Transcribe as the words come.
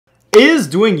Is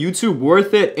doing YouTube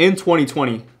worth it in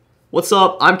 2020? What's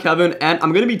up? I'm Kevin, and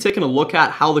I'm going to be taking a look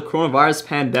at how the coronavirus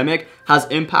pandemic has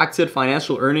impacted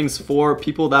financial earnings for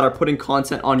people that are putting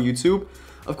content on YouTube.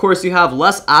 Of course, you have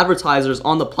less advertisers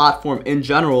on the platform in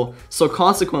general, so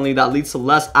consequently that leads to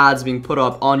less ads being put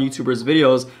up on YouTubers'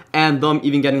 videos and them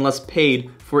even getting less paid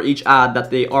for each ad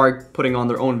that they are putting on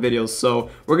their own videos.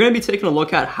 So we're going to be taking a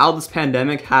look at how this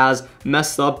pandemic has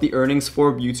messed up the earnings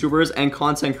for YouTubers and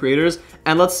content creators,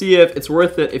 and let's see if it's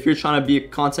worth it if you're trying to be a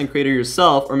content creator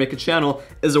yourself or make a channel.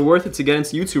 Is it worth it to get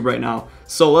into YouTube right now?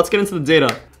 So let's get into the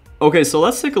data. Okay, so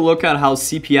let's take a look at how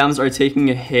CPMs are taking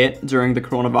a hit during the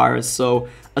coronavirus. So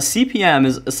a CPM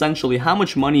is essentially how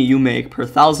much money you make per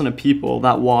 1,000 of people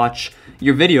that watch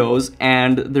your videos,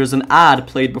 and there's an ad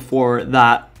played before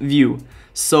that view.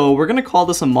 So we're gonna call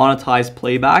this a monetized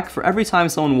playback. For every time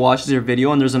someone watches your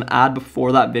video and there's an ad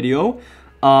before that video,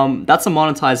 that's a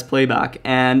monetized playback.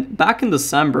 And back in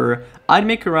December, I'd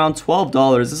make around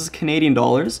 $12, this is Canadian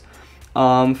dollars,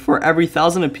 for every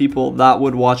 1,000 of people that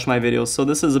would watch my videos. So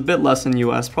this is a bit less in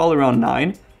US, probably around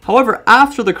 9. However,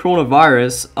 after the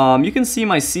coronavirus, you can see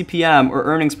my CPM, or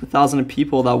earnings per 1,000 of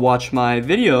people that watch my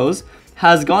videos,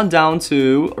 has gone down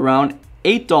to around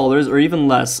 $8 or even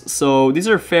less. So these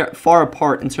are far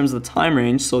apart in terms of the time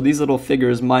range, so these little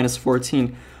figures, minus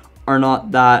 14, are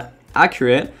not that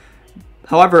accurate.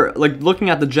 However, like looking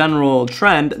at the general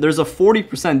trend, there's a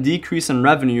 40% decrease in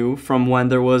revenue from when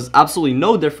there was absolutely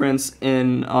no difference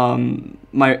in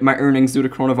my earnings due to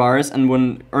coronavirus, and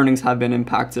when earnings have been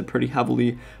impacted pretty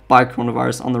heavily by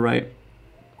coronavirus on the right.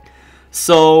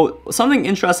 So something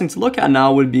interesting to look at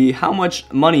now would be how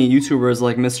much money YouTubers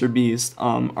like Mr. Beast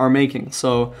are making.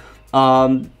 So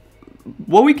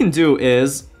what we can do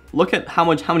is look at how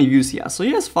many views he has. So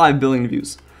he has 5 billion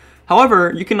views.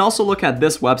 However, you can also look at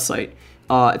this website.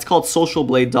 It's called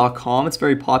socialblade.com. It's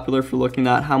very popular for looking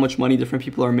at how much money different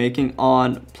people are making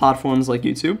on platforms like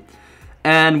YouTube.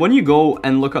 And when you go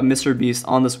and look up Mr. Beast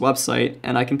on this website,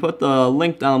 and I can put the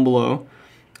link down below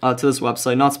to this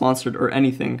website, not sponsored or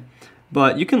anything,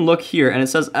 but you can look here and it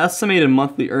says estimated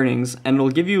monthly earnings, and it'll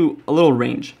give you a little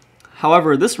range.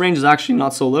 However, this range is actually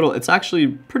not so little. It's actually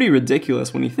pretty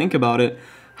ridiculous when you think about it.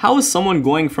 How is someone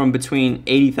going from between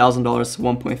 $80,000 to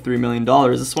 $1.3 million?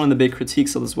 This is one of the big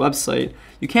critiques of this website.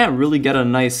 You can't really get a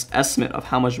nice estimate of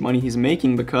how much money he's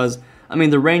making because, I mean,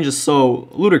 the range is so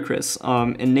ludicrous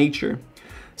in nature.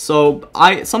 So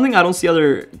something I don't see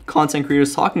other content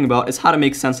creators talking about is how to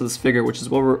make sense of this figure, which is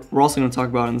what we're also going to talk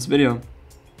about in this video.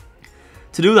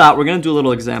 To do that, we're going to do a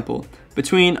little example.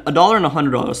 Between $1 and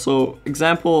 $100. So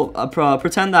example,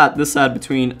 pretend that this said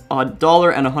between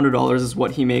 $1 and $100 is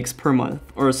what he makes per month,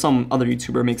 or some other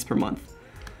YouTuber makes per month.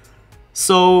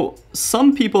 So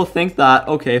some people think that,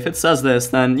 okay, if it says this,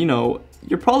 then, you know,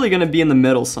 you're probably going to be in the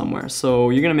middle somewhere. So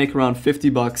you're going to make around 50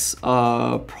 bucks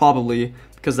probably,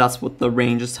 because that's what the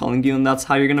range is telling you, and that's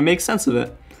how you're going to make sense of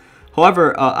it.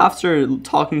 However, after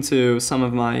talking to some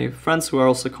of my friends who are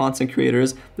also content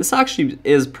creators, this actually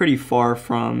is pretty far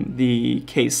from the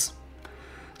case.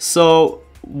 So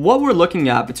what we're looking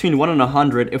at between 1 and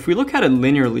 100, if we look at it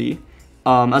linearly,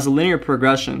 as a linear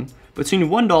progression, between $1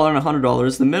 and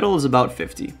 $100, the middle is about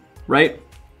 50, right?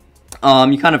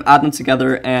 You kind of add them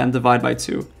together and divide by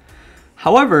 2.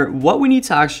 However, what we need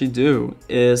to actually do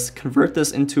is convert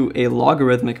this into a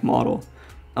logarithmic model.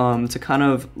 To kind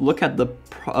of look at the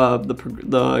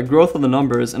growth of the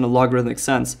numbers in a logarithmic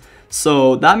sense.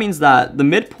 So that means that the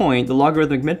midpoint, the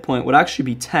logarithmic midpoint, would actually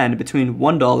be 10. Between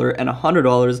 $1 and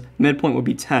 $100, midpoint would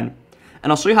be 10.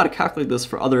 And I'll show you how to calculate this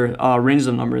for other ranges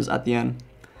of numbers at the end.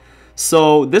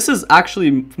 So this is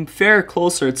actually fair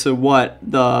closer to what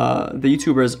the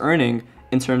YouTuber is earning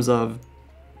in terms of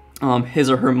his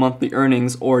or her monthly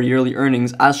earnings or yearly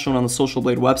earnings as shown on the Social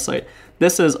Blade website.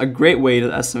 This is a great way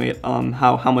to estimate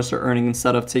how much they're earning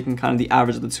instead of taking kind of the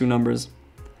average of the two numbers.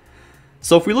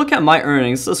 So if we look at my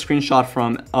earnings, this is a screenshot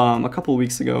from a couple of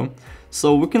weeks ago.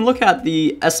 So we can look at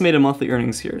the estimated monthly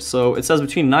earnings here. So it says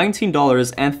between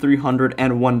 $19 and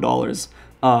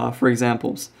 $301 for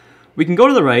examples. We can go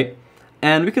to the right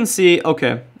and we can see,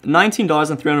 okay,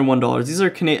 $19 and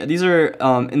 $301. These are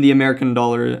in the American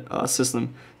dollar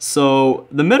system. So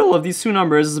the middle of these two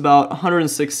numbers is about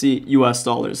 160 US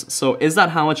dollars. So is that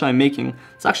how much I'm making?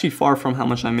 It's actually far from how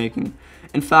much I'm making.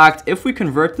 In fact, if we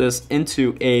convert this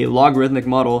into a logarithmic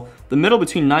model, the middle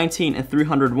between 19 and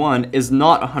 301 is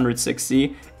not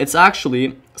 160. It's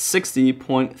actually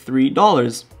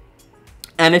 $60.3.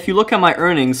 And if you look at my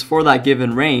earnings for that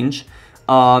given range,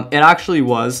 it actually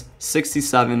was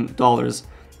 $67.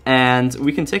 And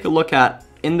we can take a look at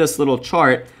in this little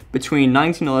chart between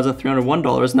 $19 and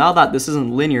 $301. Now that this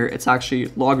isn't linear, it's actually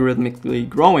logarithmically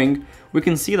growing, we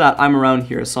can see that I'm around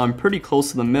here. So I'm pretty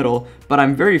close to the middle, but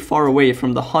I'm very far away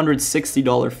from the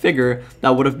 $160 figure that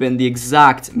would have been the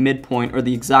exact midpoint or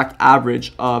the exact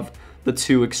average of the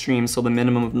two extremes. So the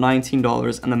minimum of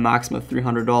 $19 and the maximum of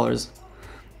 $300.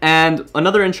 And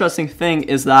another interesting thing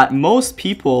is that most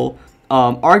people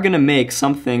are going to make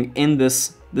something in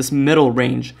this middle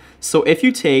range. So if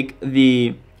you take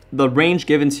the range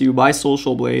given to you by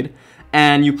Social Blade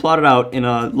and you plot it out in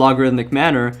a logarithmic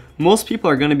manner, most people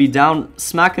are going to be down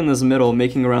smack in this middle,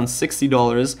 making around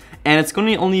 $60, and it's going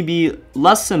to only be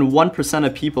less than 1%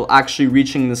 of people actually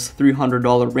reaching this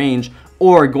 $300 range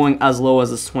or going as low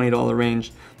as this $20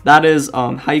 range. That is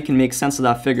how you can make sense of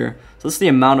that figure. So this is the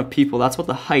amount of people. That's what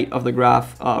the height of the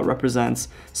graph represents.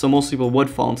 So most people would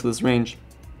fall into this range.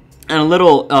 And a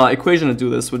little equation to do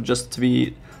this would just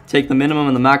be take the minimum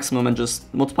and the maximum and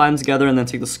just multiply them together and then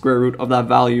take the square root of that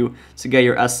value to get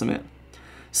your estimate.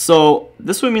 So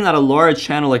this would mean that a large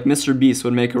channel like Mr. Beast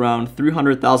would make around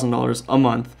 $300,000 a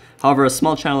month. However, a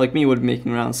small channel like me would be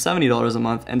making around $70 a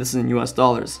month, and this is in US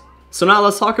dollars. So now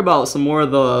let's talk about some more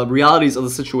of the realities of the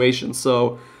situation.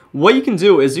 So what you can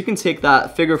do is you can take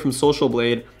that figure from Social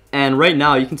Blade, and right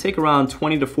now you can take around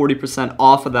 20 to 40%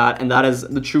 off of that, and that is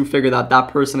the true figure that that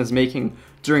person is making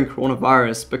during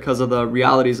coronavirus because of the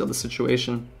realities of the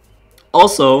situation.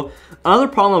 Also, another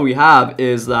problem we have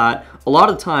is that a lot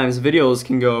of times videos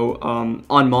can go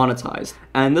unmonetized,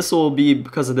 and this will be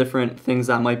because of different things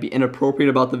that might be inappropriate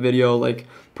about the video, like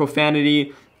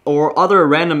profanity or other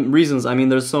random reasons. I mean,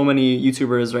 there's so many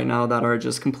YouTubers right now that are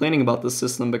just complaining about this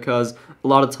system because a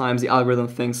lot of times the algorithm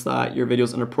thinks that your video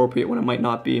is inappropriate when it might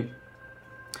not be.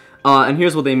 And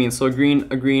here's what they mean. So a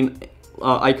green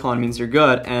icon means you're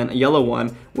good, and a yellow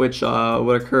one, which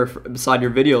would occur beside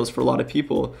your videos for a lot of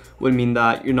people, would mean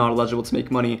that you're not eligible to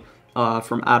make money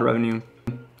from ad revenue.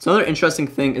 So another interesting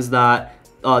thing is that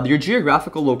your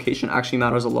geographical location actually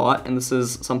matters a lot, and this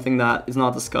is something that is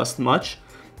not discussed much.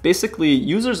 Basically,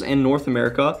 users in North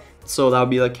America, so that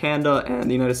would be like Canada and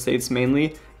the United States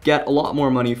mainly, get a lot more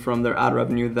money from their ad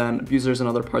revenue than users in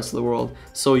other parts of the world.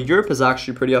 So Europe is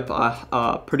actually pretty up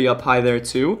high there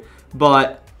too,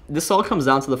 but this all comes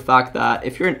down to the fact that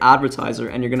if you're an advertiser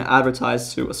and you're going to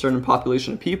advertise to a certain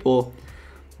population of people,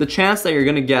 the chance that you're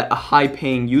going to get a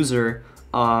high-paying user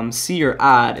see your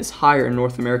ad is higher in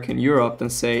North America and Europe than,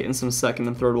 say, in some second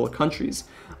and third world countries.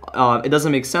 It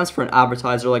doesn't make sense for an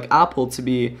advertiser like Apple to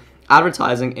be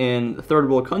advertising in third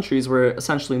world countries where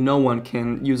essentially no one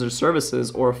can use their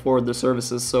services or afford their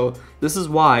services. So this is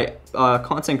why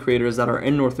content creators that are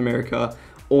in North America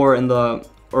or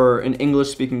in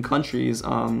English-speaking countries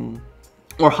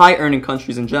or high-earning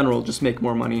countries in general just make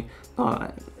more money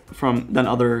than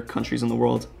other countries in the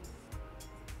world.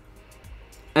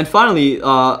 And finally,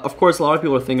 of course, a lot of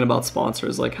people are thinking about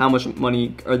sponsors, like how much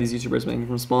money are these YouTubers making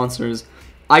from sponsors.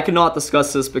 I cannot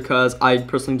discuss this because I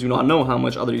personally do not know how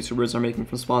much other YouTubers are making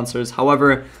from sponsors.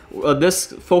 However, this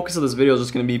focus of this video is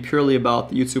just going to be purely about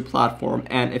the YouTube platform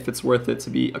and if it's worth it to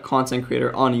be a content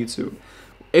creator on YouTube.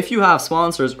 If you have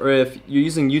sponsors or if you're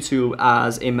using YouTube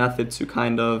as a method to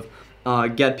kind of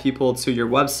get people to your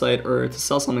website or to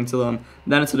sell something to them,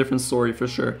 then it's a different story for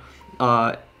sure,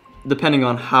 depending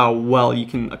on how well you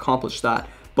can accomplish that.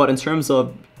 But in terms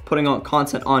of putting on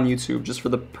content on YouTube, just for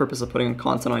the purpose of putting on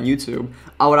content on YouTube,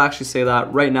 I would actually say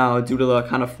that right now, due to the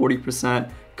kind of 40%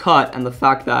 cut and the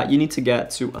fact that you need to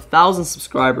get to 1,000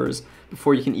 subscribers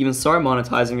before you can even start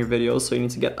monetizing your videos, so you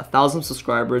need to get 1,000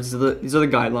 subscribers, these are the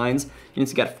guidelines. You need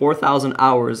to get 4,000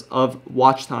 hours of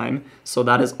watch time, so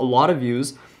that is a lot of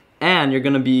views, and you're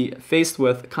going to be faced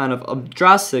with kind of a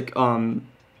drastic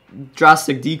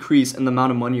decrease in the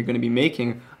amount of money you're going to be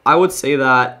making. I would say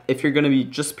that if you're going to be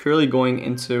just purely going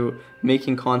into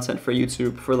making content for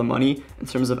YouTube for the money in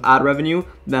terms of ad revenue,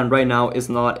 then right now is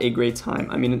not a great time.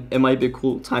 I mean, it might be a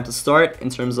cool time to start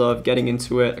in terms of getting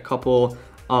into it a couple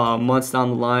months down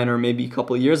the line or maybe a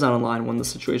couple of years down the line when the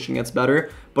situation gets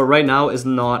better, but right now is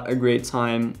not a great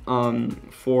time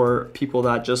for people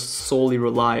that just solely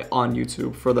rely on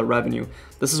YouTube for the revenue.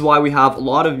 This is why we have a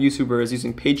lot of YouTubers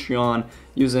using Patreon,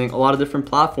 using a lot of different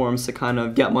platforms to kind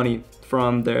of get money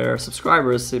from their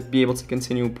subscribers to be able to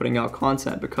continue putting out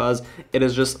content, because it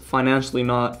is just financially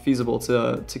not feasible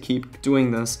to keep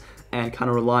doing this and kind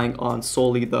of relying on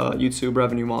solely the YouTube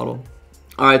revenue model.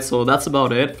 Alright, so that's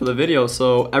about it for the video.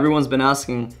 So everyone's been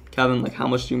asking, Kevin, like, how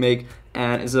much do you make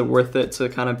and is it worth it to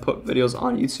kind of put videos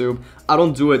on YouTube? I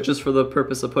don't do it just for the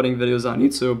purpose of putting videos on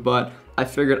YouTube, but I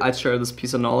figured I'd share this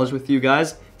piece of knowledge with you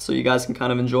guys so you guys can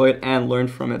kind of enjoy it and learn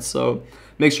from it. So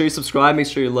Make sure you subscribe, make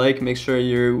sure you like, make sure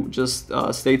you just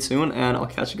stay tuned, and I'll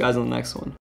catch you guys on the next one.